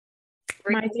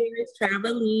My dearest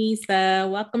Travelista,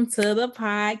 welcome to the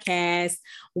podcast.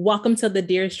 Welcome to the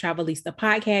Dearest Travelista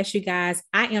podcast, you guys.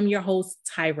 I am your host,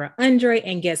 Tyra Andre,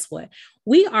 and guess what?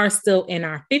 We are still in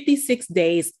our 56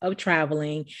 days of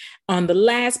traveling. On the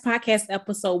last podcast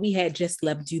episode, we had just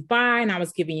left Dubai, and I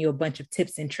was giving you a bunch of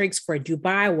tips and tricks for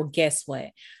Dubai. Well, guess what?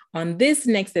 On this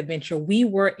next adventure, we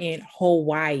were in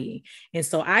Hawaii. And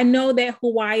so I know that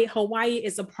Hawaii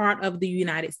is a part of the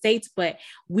United States, but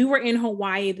we were in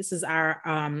Hawaii. This is our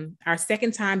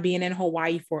second time being in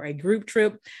Hawaii for a group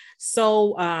trip.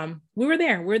 So we were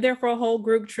there. We are there for a whole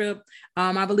group trip.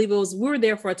 I believe we were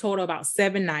there for a total of about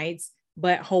 7 nights.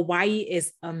 But Hawaii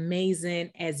is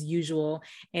amazing as usual.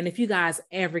 And if you guys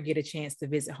ever get a chance to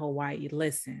visit Hawaii,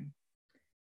 listen,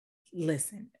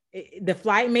 the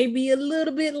flight may be a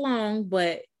little bit long,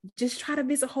 but just try to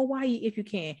visit Hawaii if you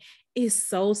can. It's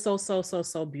so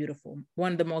beautiful.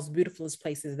 One of the most beautifulest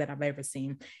places that I've ever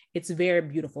seen. It's very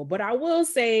beautiful. But I will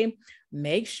say,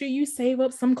 make sure you save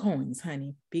up some coins,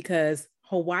 honey, because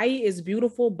Hawaii is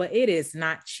beautiful, but it is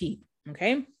not cheap.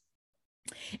 Okay.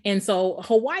 And so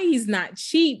Hawaii is not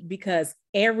cheap because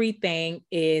everything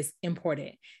is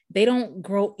imported. They don't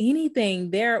grow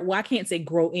anything there. Well, I can't say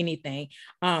grow anything.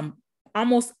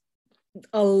 Almost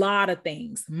a lot of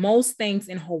things. Most things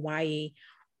in Hawaii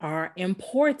are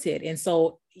imported. And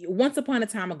so once upon a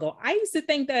time ago, I used to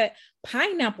think that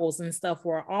pineapples and stuff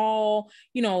were all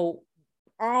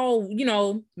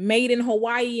made in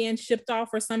Hawaii and shipped off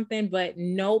or something, but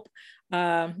nope.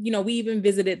 We even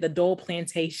visited the Dole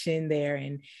plantation there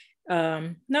and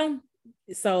no.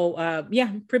 So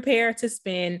prepare to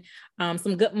spend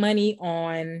some good money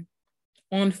on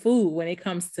food when it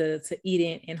comes to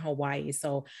eating in Hawaii.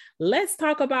 So let's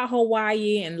talk about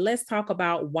Hawaii and let's talk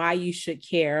about why you should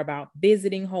care about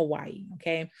visiting Hawaii.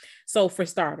 Okay. So for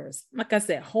starters, like I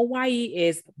said, Hawaii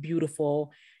is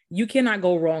beautiful. You cannot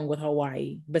go wrong with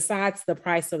Hawaii. Besides the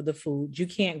price of the food, you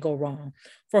can't go wrong.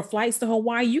 For flights to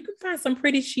Hawaii, you can find some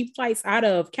pretty cheap flights out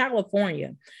of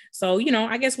California. So,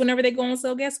 I guess whenever they go on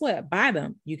sale, guess what? Buy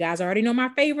them. You guys already know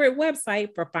my favorite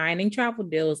website for finding travel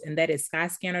deals, and that is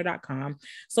skyscanner.com.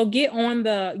 So get on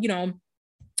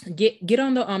get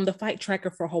on the flight tracker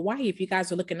for Hawaii if you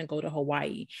guys are looking to go to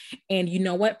Hawaii. And you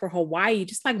know what? For Hawaii,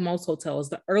 just like most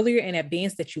hotels, the earlier in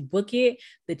advance that you book it,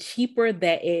 the cheaper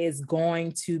that it is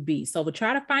going to be. So we'll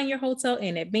try to find your hotel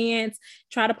in advance,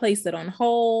 try to place it on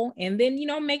hold, and then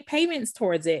make payments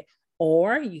towards it.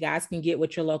 Or you guys can get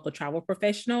with your local travel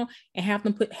professional and have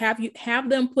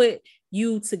them put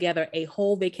you together a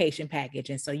whole vacation package.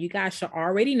 And so you guys should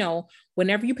already know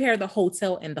whenever you pair the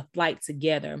hotel and the flight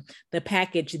together, the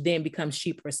package then becomes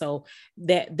cheaper. So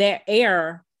that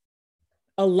air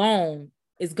alone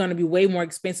is going to be way more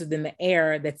expensive than the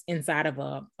air that's inside of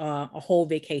a whole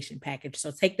vacation package. So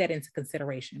take that into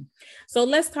consideration. So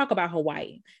let's talk about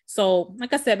Hawaii. So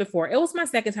like I said before, it was my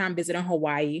second time visiting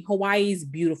Hawaii. Hawaii is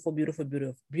beautiful, beautiful,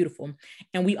 beautiful, beautiful.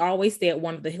 And we always stay at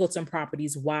one of the Hilton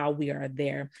properties while we are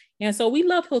there. And so we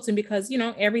love Hilton because,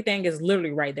 everything is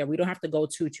literally right there. We don't have to go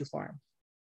too far.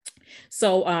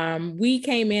 So we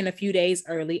came in a few days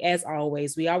early, as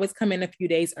always. We always come in a few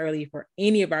days early for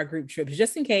any of our group trips,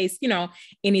 just in case,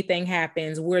 anything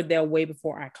happens. We're there way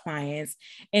before our clients.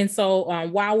 And so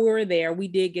while we were there, we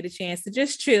did get a chance to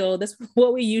just chill. That's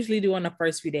what we usually do on the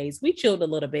first few days. We chilled a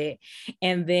little bit.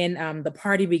 And then the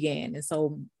party began. And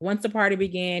so once the party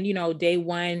began, day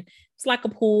one, it's like a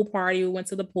pool party. We went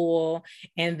to the pool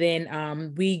and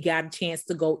then we got a chance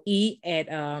to go eat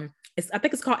at I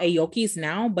think it's called Aoki's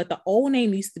now, but the old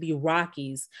name used to be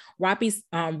Rocky's. Rocky's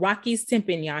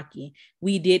Teppanyaki.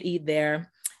 We did eat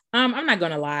there. I'm not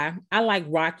gonna lie, I like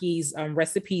Rocky's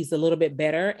recipes a little bit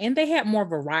better, and they had more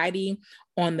variety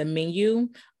on the menu.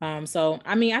 So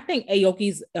I mean, I think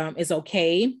Aoki's is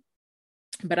okay.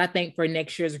 But I think for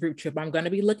next year's group trip, I'm going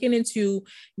to be looking into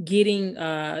getting,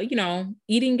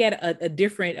 eating at a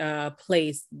different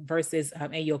place versus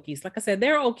Aoki's. Like I said,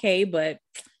 they're okay, but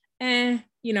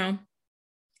you know,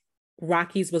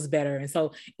 Rockies was better. And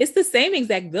so it's the same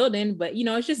exact building, but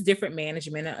it's just different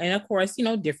management and of course,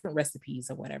 different recipes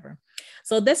or whatever.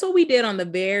 So that's what we did on the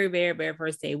very, very, very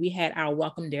first day. We had our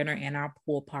welcome dinner and our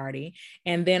pool party.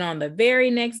 And then on the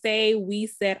very next day, we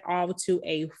set off to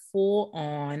a full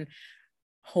on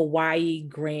Hawaii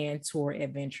Grand Tour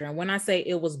adventure. And when I say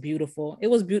it was beautiful, it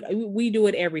was beautiful. We do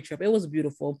it every trip. It was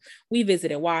beautiful. We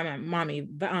visited Waimami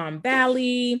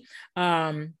Valley.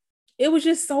 It was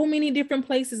just so many different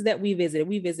places that we visited.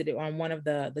 We visited on one of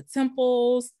the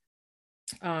temples.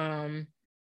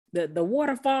 the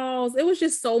waterfalls. It was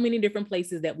just so many different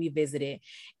places that we visited.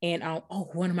 And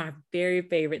one of my very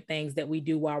favorite things that we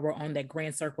do while we're on that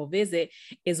Grand Circle visit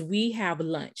is we have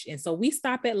lunch. And so we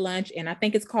stop at lunch, and I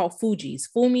think it's called Fumi's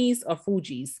or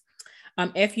Fuji's.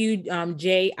 Fuji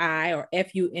or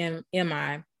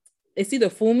Fummi. It's either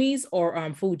Fumi's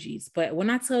or Fuji's. But when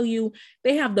I tell you,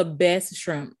 they have the best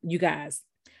shrimp, you guys,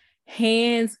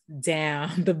 hands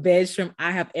down, the best shrimp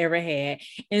I have ever had.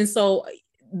 And so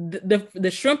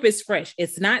the shrimp is fresh.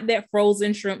 It's not that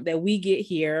frozen shrimp that we get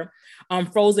here,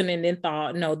 frozen and then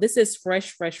thawed. No, this is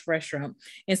fresh shrimp.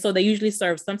 And so they usually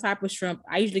serve some type of shrimp.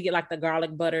 I usually get like the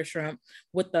garlic butter shrimp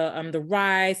with the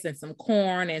rice and some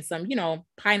corn and some,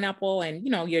 pineapple and,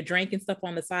 your drink and stuff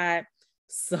on the side.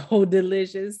 So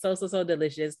delicious, so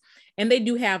delicious. And they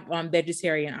do have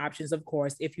vegetarian options, of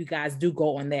course, if you guys do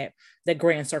go on that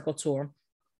Grand Circle tour.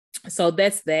 So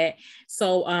that's that.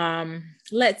 So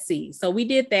let's see. So we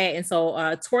did that. And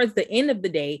so towards the end of the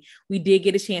day, we did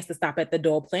get a chance to stop at the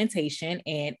Dole Plantation.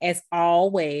 And as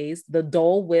always, the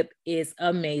Dole Whip is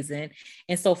amazing.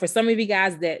 And so for some of you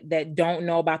guys that don't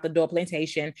know about the Dole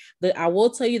Plantation, I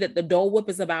will tell you that the Dole Whip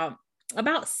is about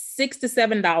 $6 to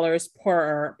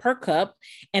 $7 per cup.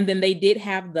 And then they did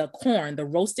have the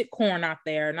roasted corn out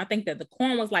there. And I think that the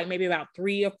corn was like maybe about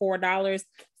 $3 or $4. It's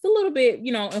a little bit,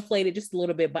 inflated just a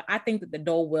little bit, but I think that the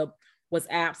Dole Whip was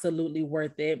absolutely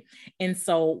worth it. And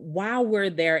so while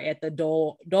we're there at the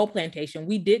Dole Plantation,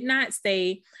 we did not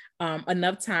stay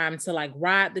enough time to like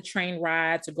ride the train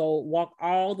ride, to go walk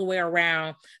all the way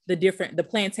around the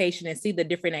plantation and see the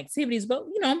different activities. But,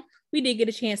 we did get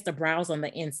a chance to browse on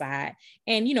the inside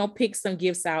and, pick some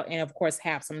gifts out and of course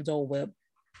have some Dole Whip.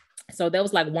 So that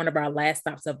was like one of our last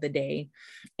stops of the day.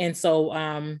 And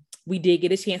so we did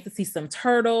get a chance to see some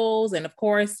turtles. And of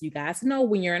course, you guys know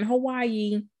when you're in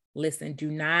Hawaii, listen, do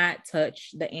not touch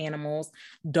the animals.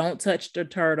 Don't touch the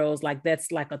turtles. Like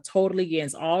that's like a totally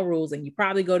against all rules. And you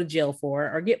probably go to jail for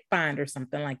it or get fined or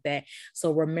something like that.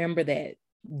 So remember that.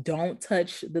 Don't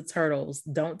touch the turtles.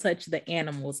 Don't touch the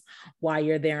animals while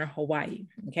you're there in Hawaii.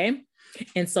 Okay.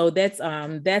 And so that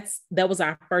was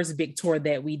our first big tour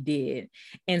that we did.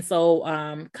 And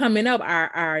so coming up,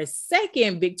 our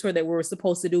second big tour that we were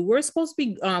supposed to do, we're supposed to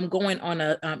be going on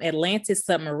a Atlantis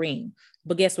submarine.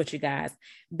 But guess what, you guys?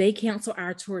 They canceled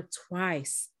our tour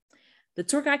twice. The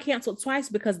tour got canceled twice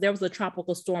because there was a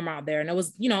tropical storm out there and it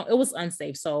was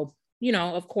unsafe. So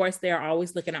of course, they're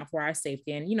always looking out for our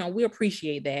safety. And, we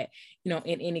appreciate that,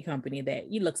 in any company that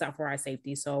looks out for our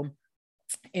safety. So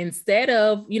instead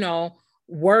of,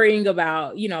 worrying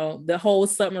about, the whole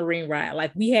submarine ride,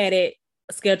 like we had it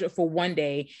scheduled for one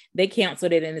day, they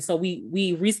canceled it. And so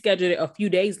we rescheduled it a few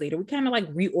days later. We kind of like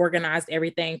reorganized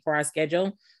everything for our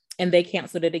schedule and they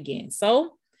canceled it again.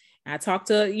 So I talked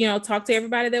to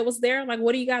everybody that was there. Like,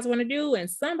 what do you guys want to do? And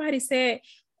somebody said,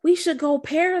 we should go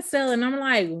parasailing. I'm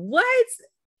like, what?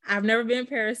 I've never been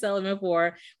parasailing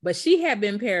before, but she had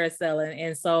been parasailing.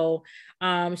 And so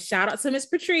shout out to Miss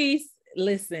Patrice.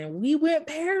 Listen, we went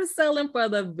parasailing for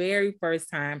the very first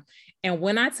time. And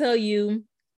when I tell you,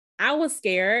 I was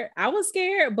scared,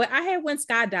 but I had went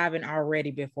skydiving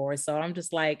already before. So I'm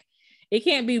just like, it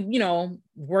can't be,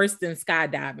 worse than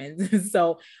skydiving.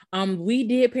 So we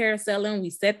did parasailing. We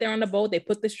sat there on the boat. They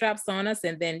put the straps on us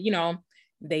and then,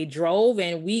 they drove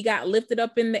and we got lifted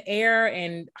up in the air.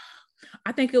 And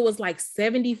I think it was like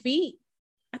 70 feet.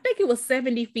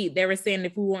 They were saying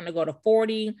if we want to go to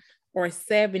 40 or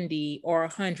 70 or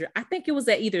 100, I think it was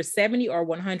at either 70 or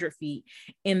 100 feet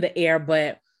in the air.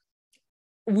 But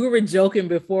we were joking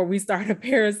before we started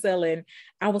parasailing.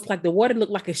 I was like, the water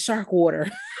looked like a shark water.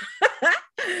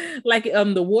 Like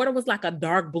the water was like a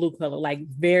dark blue color, like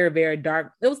very, very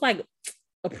dark. It was like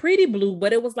a pretty blue,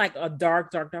 but it was like a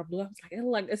dark blue. I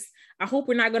was like, I hope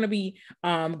we're not going to be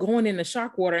going in the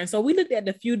shark water. And so we looked at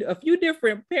a few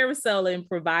different parasailing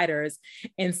providers.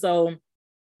 And so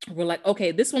we're like,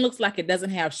 okay, this one looks like it doesn't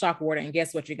have shark water. And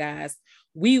guess what, you guys?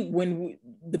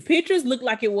 The pictures looked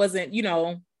like it wasn't,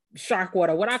 shark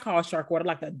water, what I call shark water,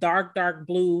 like a dark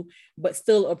blue, but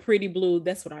still a pretty blue.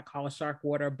 That's what I call shark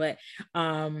water. But,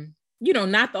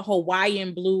 not the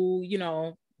Hawaiian blue,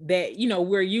 that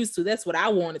we're used to. That's what I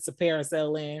wanted to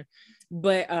parasail in.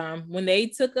 But when they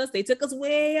took us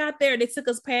way out there. They took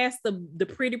us past the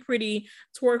pretty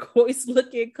turquoise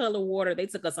looking color water. They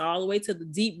took us all the way to the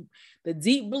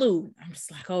deep blue. I'm just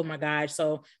like, oh my gosh.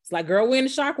 So it's like, girl, we're in the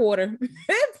shark water.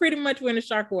 Pretty much we're in the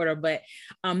shark water, but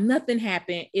nothing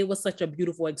happened. It was such a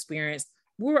beautiful experience.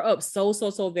 We were up so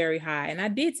very high. And I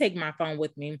did take my phone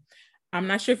with me. I'm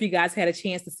not sure if you guys had a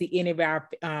chance to see any of our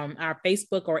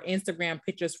Facebook or Instagram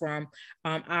pictures from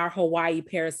our Hawaii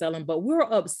parasailing, but we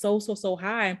were up so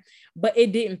high, but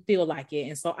it didn't feel like it.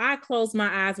 And so I closed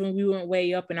my eyes when we went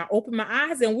way up, and I opened my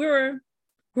eyes, and we're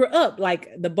up. Like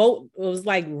the boat was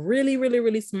like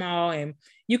really small, and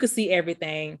you could see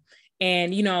everything.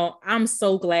 And I'm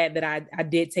so glad that I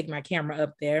did take my camera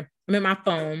up there. I mean, my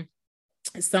phone.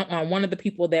 One of the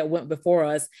people that went before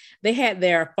us, they had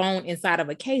their phone inside of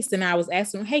a case, and I was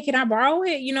asking, hey, can I borrow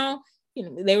it?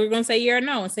 They were going to say yeah or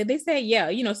no, and so they said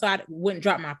yeah, so I wouldn't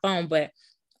drop my phone. But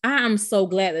I am so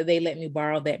glad that they let me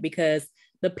borrow that, because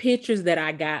the pictures that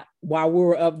I got while we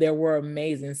were up there were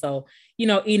amazing. So,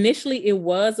 initially it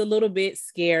was a little bit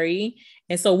scary.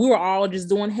 And so we were all just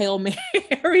doing Hail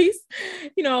Marys.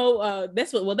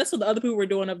 That's what the other people were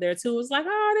doing up there too. It was like,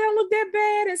 oh, they don't look that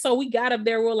bad. And so we got up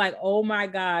there, we're like, oh my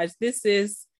gosh,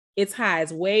 it's high.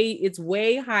 It's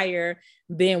way higher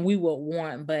than we would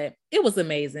want, but it was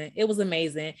amazing. It was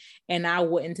amazing. And I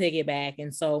wouldn't take it back.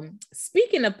 And so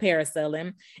speaking of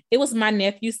parasailing, it was my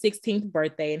nephew's 16th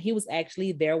birthday, and he was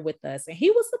actually there with us, and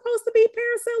he was supposed to be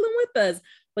parasailing with us.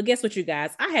 But guess what, you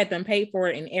guys? I had them paid for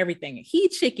it and everything. He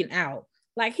chickened out.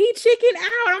 Like, he chickened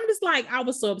out. I'm just like, I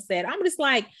was so upset. I'm just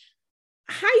like,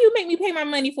 how you make me pay my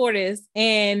money for this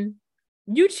and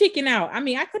you chicken out? I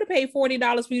mean, I could have paid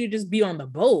 $40 for you to just be on the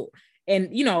boat and,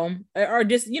 or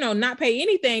just, not pay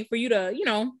anything for you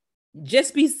to,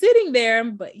 just be sitting there.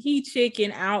 But he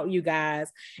chicken out, you guys.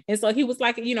 And so he was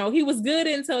like, he was good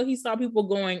until he saw people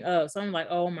going up. So I'm like,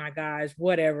 oh my gosh,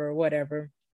 whatever.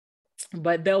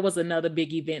 But there was another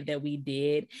big event that we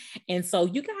did. And so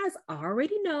you guys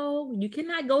already know you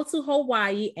cannot go to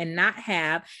Hawaii and not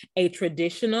have a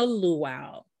traditional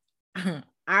luau.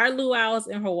 Our luau's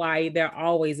in Hawaii, they're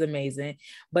always amazing.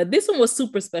 But this one was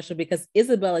super special because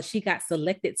Isabella, she got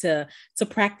selected to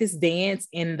practice dance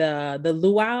in the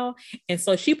luau. And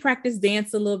so she practiced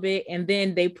dance a little bit, and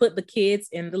then they put the kids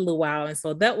in the luau. And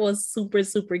so that was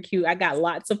super cute. I got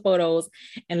lots of photos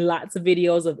and lots of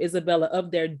videos of Isabella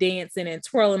up there dancing and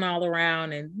twirling all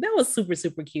around. And that was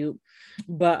super cute.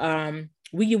 But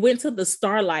we went to the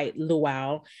Starlight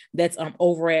Luau that's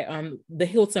over at the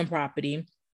Hilton property.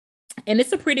 And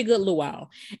it's a pretty good luau.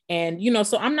 And,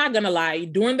 so I'm not going to lie,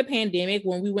 during the pandemic,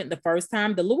 when we went the first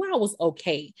time, the luau was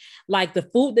okay. Like, the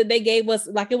food that they gave us,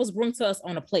 like, it was brought to us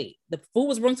on a plate. The food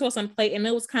was brought to us on a plate, and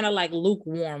it was kind of like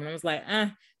lukewarm. And I was like,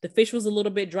 the fish was a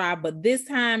little bit dry. But this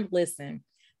time, listen,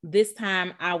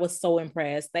 I was so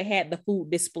impressed. They had the food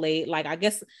displayed. Like, I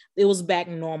guess it was back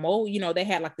normal. They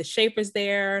had like the Schaefer's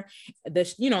there, the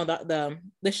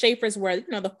Schaefer's where,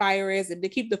 the fire is, and they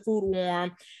keep the food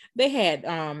warm. They had,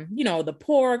 the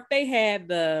pork, they had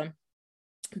the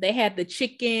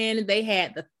chicken, they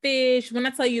had the fish. When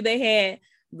I tell you, they had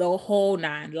the whole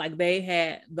nine, like they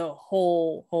had the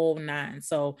whole nine.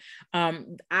 So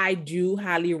I do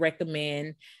highly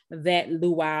recommend that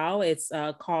luau. It's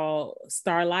called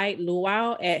Starlight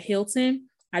Luau at Hilton.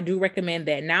 I do recommend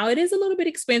that. Now, it is a little bit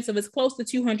expensive. It's close to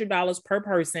 $200 per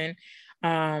person.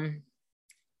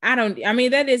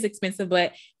 That is expensive,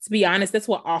 but to be honest, that's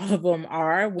what all of them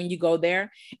are when you go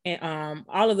there. And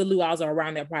all of the luau's are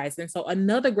around that price. And so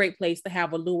another great place to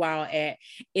have a luau at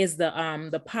is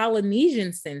the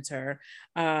Polynesian Center.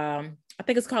 I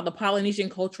think it's called the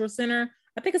Polynesian Cultural Center.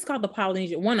 I think it's called the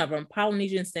Polynesian, one of them,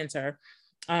 Polynesian Center.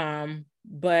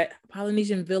 But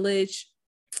Polynesian Village,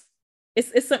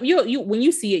 it's something you when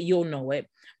you see it, you'll know it.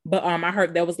 But I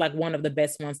heard that was like one of the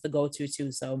best ones to go to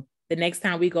too. So the next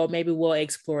time we go, maybe we'll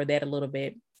explore that a little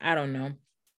bit. I don't know.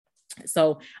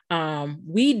 So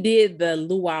we did the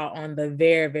luau on the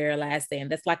very last day,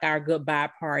 and that's like our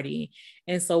goodbye party.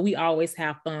 And so we always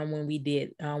have fun when we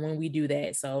do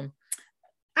that. So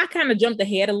I kind of jumped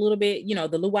ahead a little bit.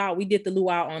 The luau, we did the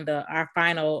luau on our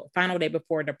final day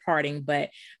before departing. But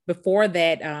before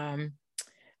that,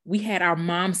 we had our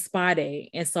mom spa day.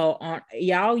 And so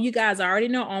you guys already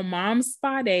know, on mom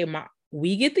spa day,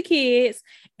 we get the kids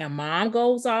and mom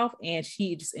goes off and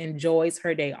she just enjoys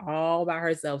her day all by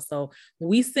herself. So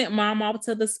we sent mom off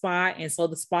to the spa. And so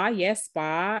the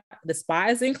spa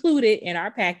is included in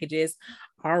our packages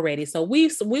already. So we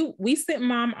sent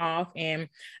mom off, and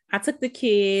I took the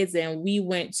kids and we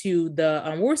went to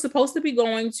we're supposed to be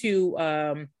going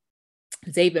to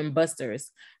Dave and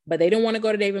Buster's, but they didn't want to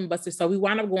go to Dave and Buster's. So we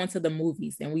wound up going to the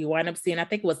movies, and we wound up seeing, I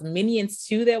think it was Minions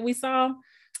 2 that we saw.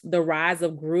 the Rise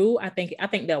of Gru. I think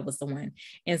that was the one.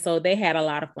 And so they had a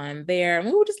lot of fun there. And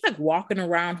we were just like walking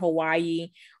around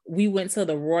Hawaii. We went to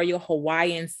the Royal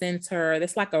Hawaiian Center.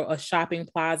 That's like a shopping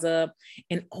plaza.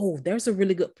 And oh, there's a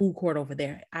really good food court over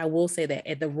there. I will say that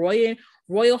at the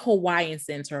Royal Hawaiian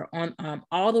Center on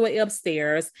all the way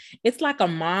upstairs. It's like a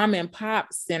mom and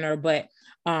pop center, but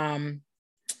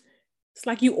it's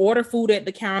like you order food at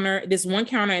the counter, this one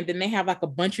counter, and then they have like a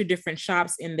bunch of different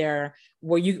shops in there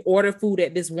where you order food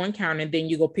at this one counter and then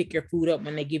you go pick your food up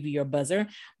when they give you your buzzer.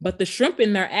 But the shrimp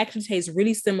in there actually tastes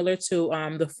really similar to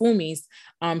the Fumi's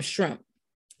shrimp.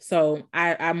 So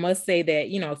I must say that,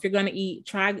 if you're going to eat,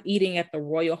 try eating at the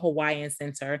Royal Hawaiian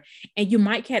Center, and you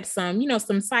might catch some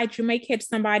sights. You may catch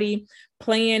somebody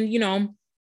playing,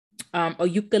 a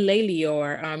ukulele,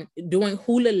 or doing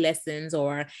hula lessons,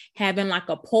 or having like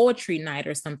a poetry night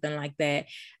or something like that.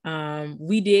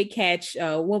 We did catch,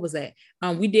 what was that?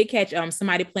 We did catch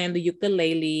somebody playing the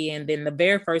ukulele. And then the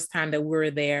very first time that we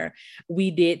were there, we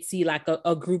did see like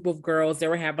a group of girls that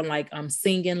were having like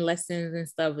singing lessons and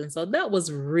stuff. And so that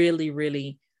was really,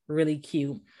 really, really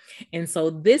cute. And so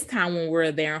this time when we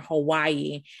were there in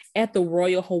Hawaii at the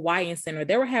Royal Hawaiian Center,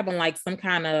 they were having like some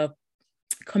kind of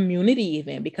community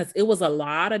event, because it was a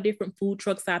lot of different food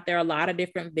trucks out there, a lot of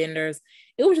different vendors.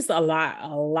 It was just a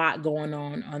lot going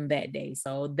on that day.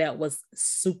 So that was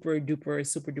super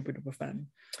duper fun.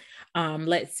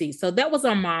 Let's see. So that was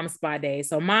on Mom's Spa Day.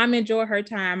 So Mom enjoyed her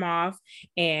time off,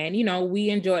 and we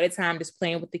enjoyed the time just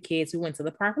playing with the kids. We went to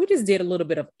the park. We just did a little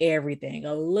bit of everything.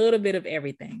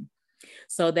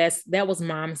 So that was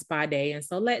Mom's Spa Day. And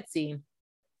so let's see.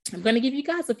 I'm going to give you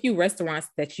guys a few restaurants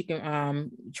that you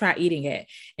can try eating at.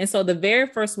 And so the very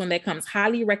first one that comes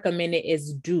highly recommended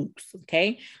is Duke's.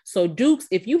 Okay. So Duke's,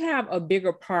 if you have a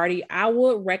bigger party, I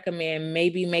would recommend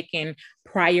maybe making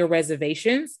prior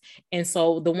reservations. And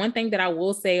so the one thing that I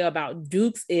will say about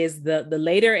Duke's is the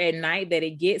later at night that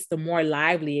it gets, the more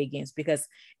lively it gets,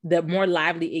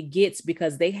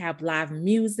 because they have live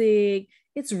music.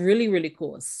 It's really, really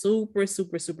cool. Super,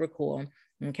 super, super cool.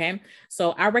 Okay.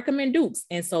 So I recommend Duke's.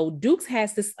 And so Duke's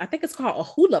has this, I think it's called a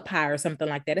hula pie or something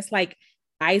like that. It's like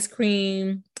ice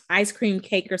cream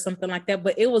cake or something like that,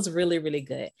 but it was really, really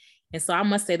good. And so I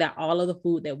must say that all of the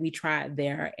food that we tried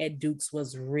there at Duke's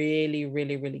was really,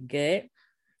 really, really good.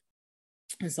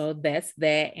 And so that's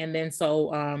that. And then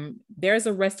so there's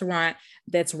a restaurant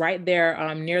that's right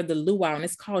there near the luau, and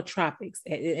it's called Tropics.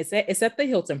 It's at the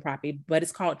Hilton property, but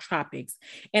it's called Tropics.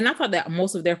 And I thought that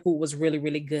most of their food was really,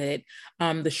 really good.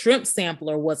 The shrimp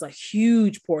sampler was a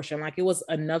huge portion. Like it was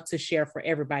enough to share for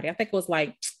everybody. I think it was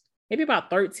like maybe about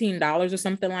 $13 or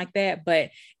something like that, but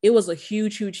it was a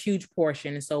huge, huge, huge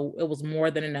portion. And so it was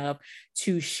more than enough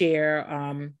to share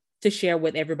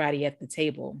with everybody at the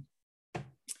table.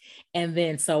 And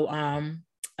then so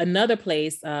another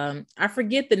place, I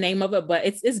forget the name of it, but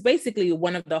it's basically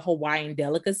one of the Hawaiian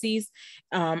delicacies.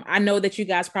 I know that you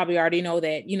guys probably already know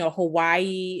that,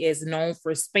 Hawaii is known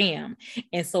for Spam.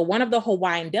 And so one of the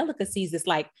Hawaiian delicacies is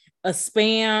like a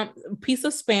piece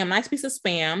of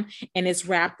Spam, and it's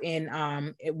wrapped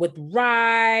in with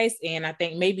rice, and I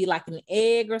think maybe like an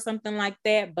egg or something like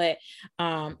that. But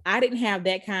I didn't have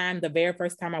that kind the very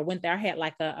first time I went there. I had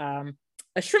like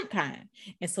a shrimp kind.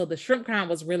 And so the shrimp kind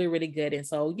was really, really good. And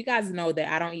so you guys know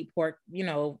that I don't eat pork,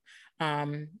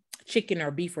 chicken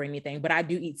or beef or anything, but I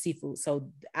do eat seafood. So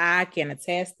I can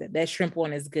attest that shrimp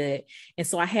one is good. And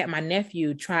so I had my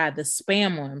nephew try the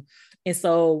Spam one. And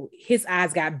so his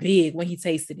eyes got big when he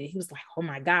tasted it. He was like, oh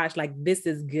my gosh, like this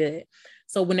is good.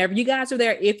 So whenever you guys are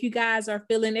there, if you guys are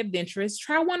feeling adventurous,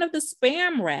 try one of the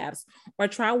Spam wraps or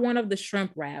try one of the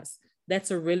shrimp wraps.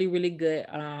 That's a really, really good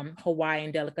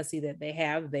Hawaiian delicacy that they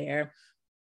have there.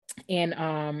 And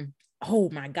oh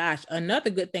my gosh, another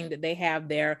good thing that they have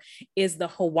there is the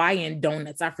Hawaiian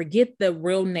donuts. I forget the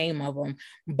real name of them,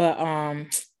 but I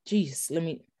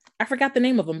forgot the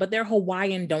name of them, but they're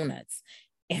Hawaiian donuts.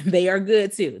 And they are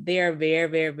good too. They are very,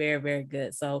 very, very, very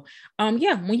good. So, when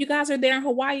you guys are there in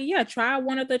Hawaii, try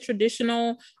one of the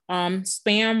traditional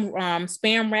spam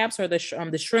wraps, or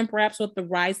the shrimp wraps with the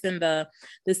rice and the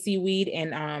seaweed,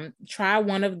 and try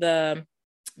one of the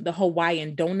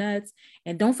Hawaiian donuts.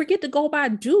 And don't forget to go by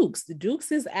Duke's. The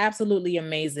Duke's is absolutely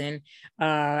amazing.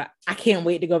 I can't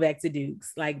wait to go back to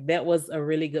Duke's. Like that was a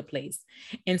really good place.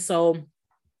 And so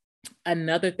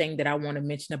Another thing that I want to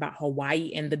mention about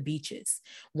Hawaii and the beaches.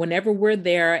 Whenever we're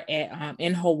there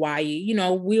in Hawaii, you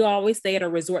know, we always stay at a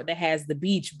resort that has the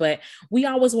beach, but we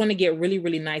always want to get really,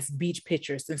 really nice beach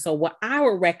pictures. And so what I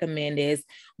would recommend is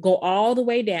go all the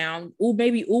way down,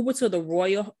 maybe Uber to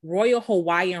the Royal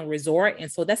Hawaiian Resort.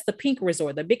 And so that's the pink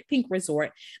resort, the big pink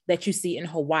resort that you see in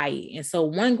Hawaii. And so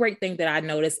one great thing that I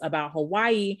noticed about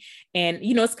Hawaii, and,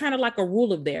 you know, it's kind of like a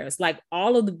rule of theirs, like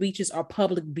all of the beaches are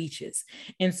public beaches.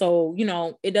 And so, you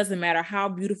know, it doesn't matter how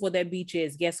beautiful that beach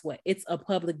is. Guess what? It's a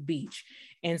public beach.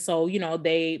 And so, you know,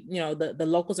 the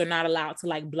locals are not allowed to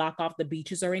like block off the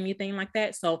beaches or anything like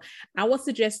that. So I would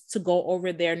suggest to go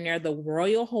over there near the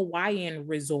Royal Hawaiian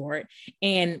Resort.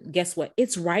 And guess what?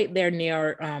 It's right there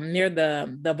near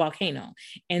the volcano.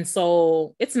 And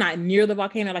so it's not near the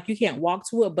volcano, like you can't walk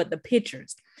to it, but the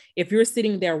pictures, if you're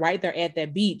sitting there right there at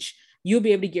that beach, you'll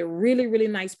be able to get really, really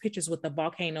nice pictures with the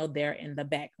volcano there in the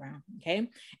background. Okay.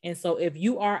 And so if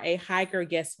you are a hiker,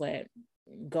 guess what?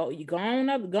 Go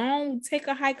on, take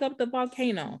a hike up the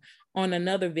volcano on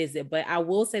another visit. But I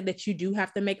will say that you do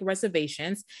have to make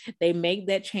reservations. They make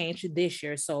that change this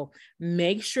year. So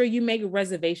make sure you make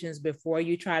reservations before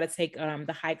you try to take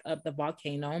the hike up the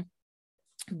volcano.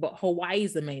 But Hawaii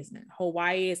is amazing.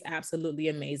 Hawaii is absolutely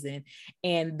amazing.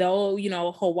 And though, you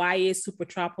know, Hawaii is super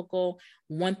tropical,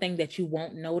 one thing that you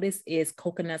won't notice is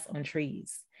coconuts on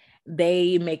trees.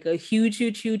 They make a huge,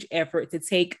 huge, huge effort to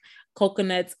take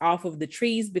coconuts off of the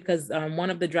trees because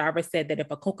one of the drivers said that if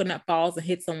a coconut falls and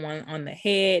hits someone on the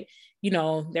head, you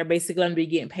know, they're basically going to be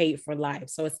getting paid for life.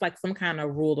 So it's like some kind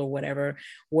of rule or whatever,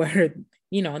 where,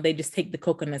 you know, they just take the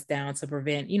coconuts down to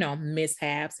prevent, you know,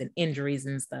 mishaps and injuries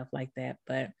and stuff like that.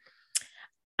 But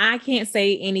I can't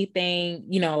say anything,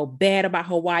 you know, bad about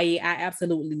Hawaii. I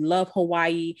absolutely love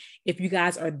Hawaii. If you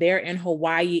guys are there in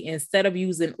Hawaii, instead of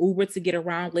using Uber to get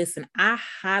around, listen, I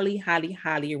highly, highly,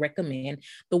 highly recommend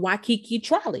the Waikiki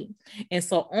Trolley. And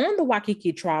so on the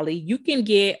Waikiki Trolley, you can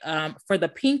get for the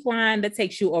pink line that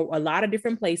takes you a lot of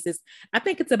different places. I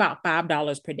think it's about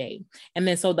 $5 per day. And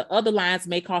then so the other lines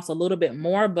may cost a little bit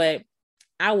more, but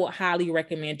I would highly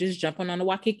recommend just jumping on the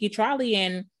Waikiki Trolley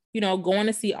and, you know, going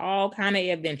to see all kind of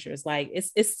adventures. Like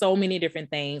it's so many different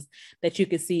things that you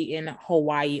can see in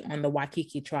Hawaii on the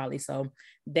Waikiki Trolley. So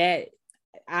that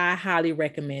I highly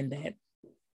recommend that.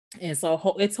 And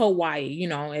so it's Hawaii, you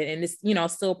know, and it's, you know,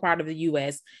 still part of the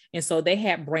US. And so they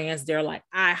had brands there like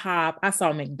IHOP. I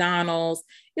saw McDonald's.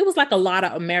 It was like a lot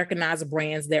of Americanized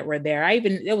brands that were there.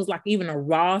 It was like even a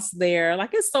Ross there.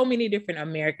 Like it's so many different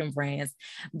American brands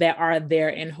that are there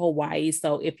in Hawaii.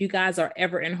 So if you guys are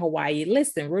ever in Hawaii,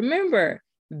 listen, remember,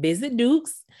 visit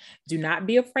Duke's. Do not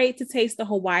be afraid to taste the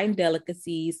Hawaiian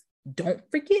delicacies. Don't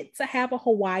forget to have a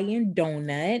Hawaiian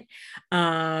donut.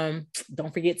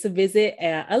 Don't forget to visit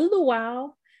a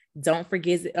luau. Don't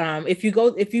forget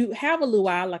if you have a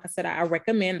luau, like I said, I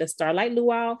recommend the Starlight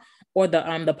Luau or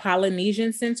the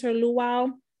Polynesian Center luau.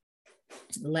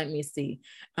 Let me see.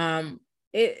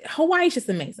 Hawaii's just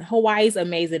amazing. Hawaii's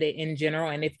amazing in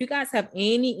general. And if you guys have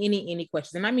any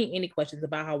questions, and I mean any questions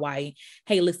about Hawaii,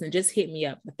 hey, listen, just hit me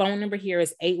up. The phone number here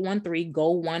is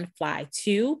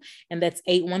 813-GO-1-FLY-2, and that's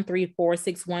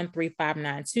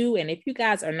 813-461-3592. And if you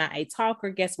guys are not a talker,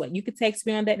 guess what? You can text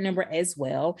me on that number as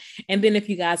well. And then if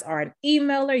you guys are an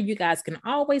emailer, you guys can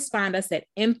always find us at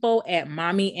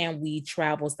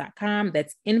info@mommyandweetravels.com.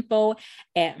 That's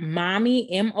info@mommy,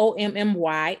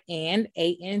 MOMMY and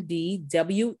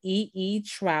ANDWEE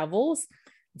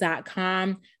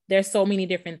travels.com. There's so many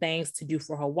different things to do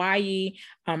for Hawaii.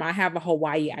 I have a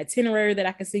Hawaii itinerary that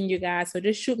I can send you guys. So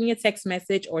just shoot me a text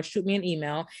message or shoot me an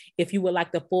email if you would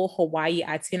like the full Hawaii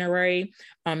itinerary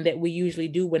that we usually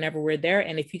do whenever we're there.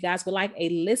 And if you guys would like a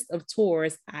list of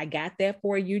tours, I got that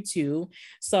for you too.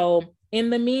 So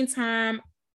in the meantime,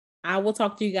 I will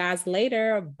talk to you guys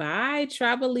later. Bye,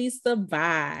 Travelista.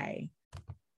 Bye.